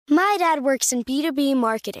My dad works in B2B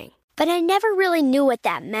marketing, but I never really knew what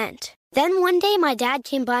that meant. Then one day my dad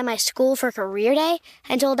came by my school for career day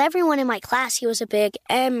and told everyone in my class he was a big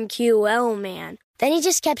MQL man. Then he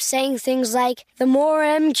just kept saying things like, the more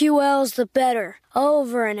MQLs, the better,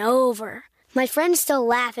 over and over. My friends still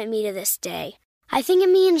laugh at me to this day. I think it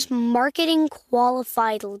means marketing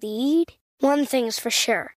qualified lead. One thing's for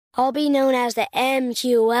sure, I'll be known as the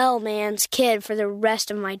MQL man's kid for the rest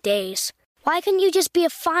of my days. Why couldn't you just be a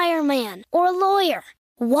fireman or a lawyer?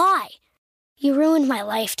 Why? You ruined my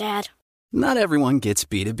life, Dad. Not everyone gets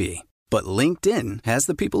B2B, but LinkedIn has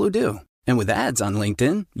the people who do. And with ads on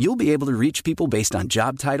LinkedIn, you'll be able to reach people based on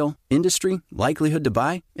job title, industry, likelihood to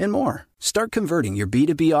buy, and more. Start converting your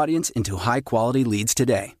B2B audience into high-quality leads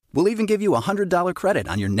today. We'll even give you a $100 credit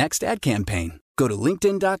on your next ad campaign. Go to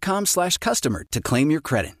linkedin.com/customer to claim your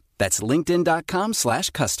credit. That's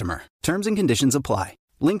linkedin.com/customer. Terms and conditions apply.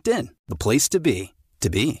 LinkedIn, the place to be, to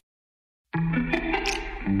be.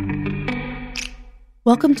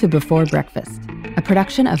 Welcome to Before Breakfast, a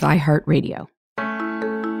production of iHeartRadio.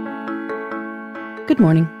 Good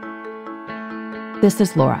morning. This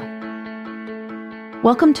is Laura.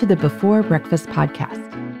 Welcome to the Before Breakfast podcast.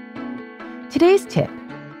 Today's tip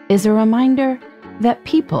is a reminder that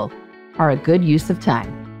people are a good use of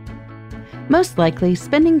time. Most likely,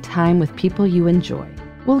 spending time with people you enjoy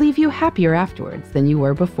will leave you happier afterwards than you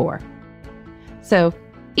were before. So,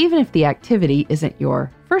 even if the activity isn't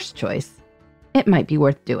your first choice, it might be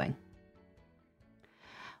worth doing.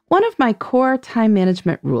 One of my core time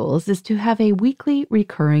management rules is to have a weekly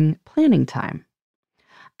recurring planning time.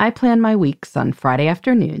 I plan my weeks on Friday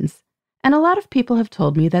afternoons, and a lot of people have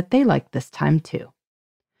told me that they like this time too.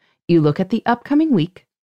 You look at the upcoming week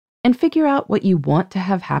and figure out what you want to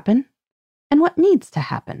have happen and what needs to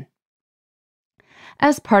happen.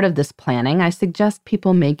 As part of this planning, I suggest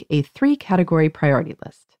people make a 3-category priority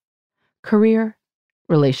list: career,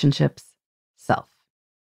 relationships, self.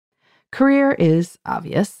 Career is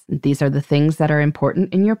obvious. These are the things that are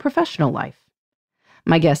important in your professional life.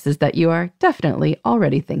 My guess is that you are definitely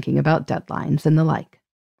already thinking about deadlines and the like.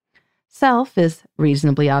 Self is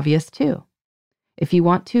reasonably obvious too. If you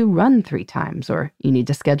want to run 3 times or you need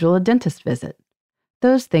to schedule a dentist visit,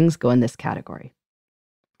 those things go in this category.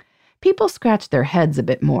 People scratch their heads a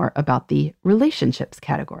bit more about the relationships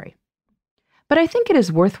category. But I think it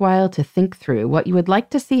is worthwhile to think through what you would like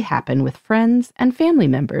to see happen with friends and family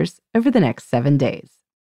members over the next 7 days.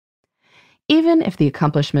 Even if the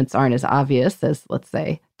accomplishments aren't as obvious as, let's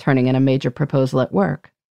say, turning in a major proposal at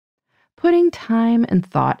work, putting time and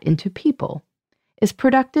thought into people is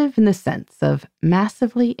productive in the sense of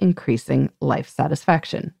massively increasing life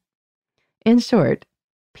satisfaction. In short,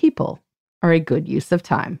 people are a good use of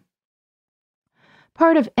time.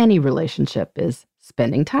 Part of any relationship is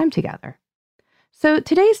spending time together. So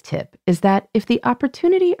today's tip is that if the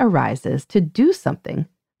opportunity arises to do something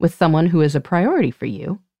with someone who is a priority for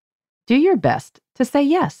you, do your best to say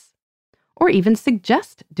yes, or even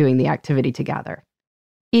suggest doing the activity together,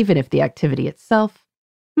 even if the activity itself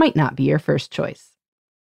might not be your first choice.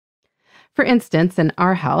 For instance, in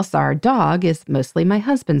our house, our dog is mostly my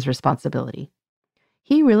husband's responsibility.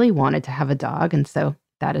 He really wanted to have a dog, and so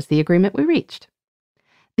that is the agreement we reached.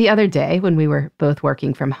 The other day, when we were both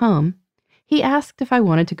working from home, he asked if I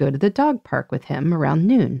wanted to go to the dog park with him around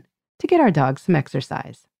noon to get our dog some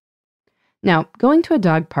exercise. Now, going to a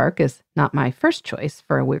dog park is not my first choice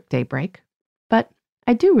for a workday break, but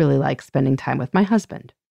I do really like spending time with my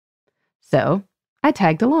husband. So I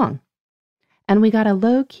tagged along, and we got a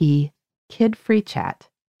low-key, kid-free chat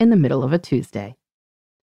in the middle of a Tuesday.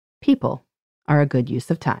 People are a good use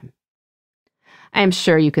of time. I am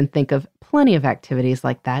sure you can think of plenty of activities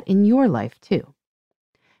like that in your life, too.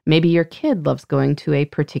 Maybe your kid loves going to a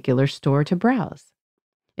particular store to browse.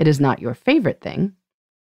 It is not your favorite thing,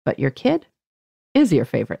 but your kid is your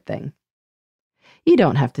favorite thing. You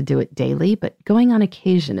don't have to do it daily, but going on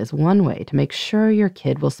occasion is one way to make sure your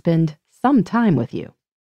kid will spend some time with you.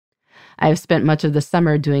 I have spent much of the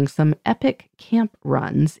summer doing some epic camp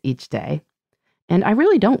runs each day, and I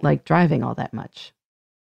really don't like driving all that much.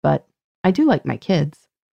 But I do like my kids.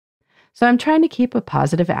 So I'm trying to keep a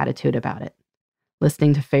positive attitude about it,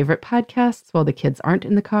 listening to favorite podcasts while the kids aren't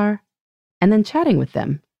in the car, and then chatting with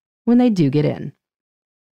them when they do get in.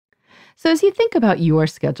 So as you think about your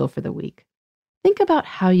schedule for the week, think about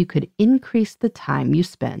how you could increase the time you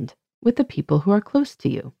spend with the people who are close to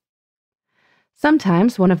you.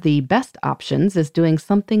 Sometimes one of the best options is doing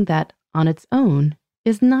something that, on its own,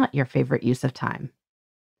 is not your favorite use of time.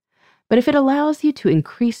 But if it allows you to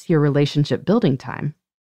increase your relationship building time,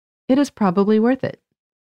 it is probably worth it.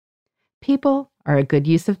 People are a good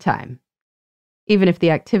use of time, even if the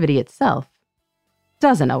activity itself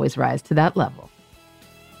doesn't always rise to that level.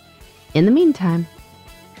 In the meantime,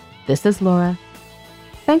 this is Laura.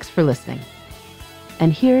 Thanks for listening.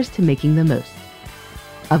 And here's to making the most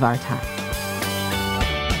of our time.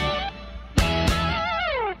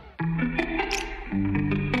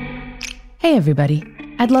 Hey everybody,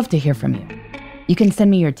 I'd love to hear from you. You can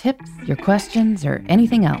send me your tips, your questions, or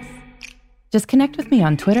anything else. Just connect with me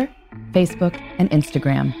on Twitter, Facebook, and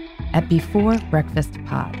Instagram at Before Breakfast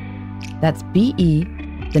Pod. That's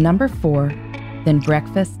BE4, then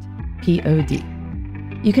breakfast, POD.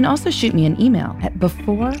 You can also shoot me an email at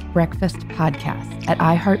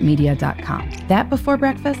beforebreakfastpodcast@iheartmedia.com. That Before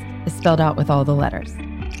Breakfast is spelled out with all the letters.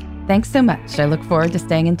 Thanks so much. I look forward to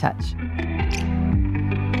staying in touch.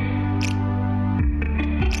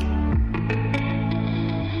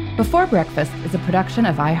 Before Breakfast is a production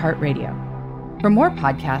of iHeartRadio. For more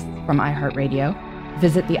podcasts from iHeartRadio,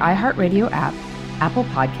 visit the iHeartRadio app, Apple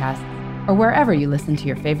Podcasts, or wherever you listen to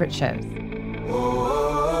your favorite shows.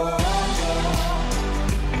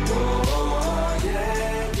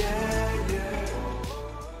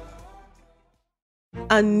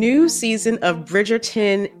 A new season of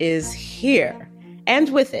Bridgerton is here. And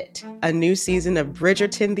with it, a new season of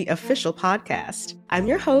Bridgerton, the official podcast. I'm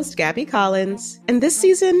your host, Gabby Collins, and this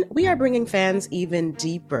season, we are bringing fans even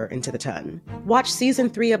deeper into the ton. Watch season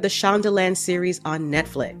 3 of the Shondaland series on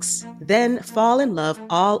Netflix. Then fall in love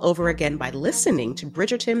all over again by listening to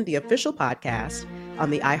Bridgerton, the official podcast,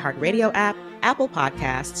 on the iHeartRadio app, Apple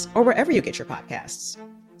Podcasts, or wherever you get your podcasts.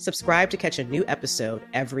 Subscribe to catch a new episode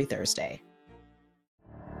every Thursday.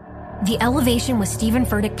 The Elevation with Stephen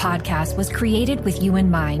Furtick podcast was created with you in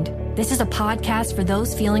mind. This is a podcast for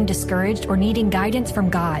those feeling discouraged or needing guidance from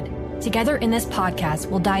God. Together in this podcast,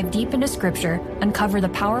 we'll dive deep into Scripture, uncover the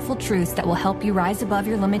powerful truths that will help you rise above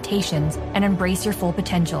your limitations and embrace your full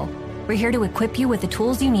potential. We're here to equip you with the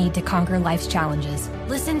tools you need to conquer life's challenges.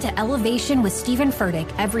 Listen to Elevation with Stephen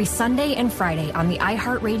Furtick every Sunday and Friday on the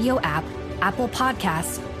iHeartRadio app, Apple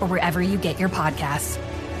Podcasts, or wherever you get your podcasts.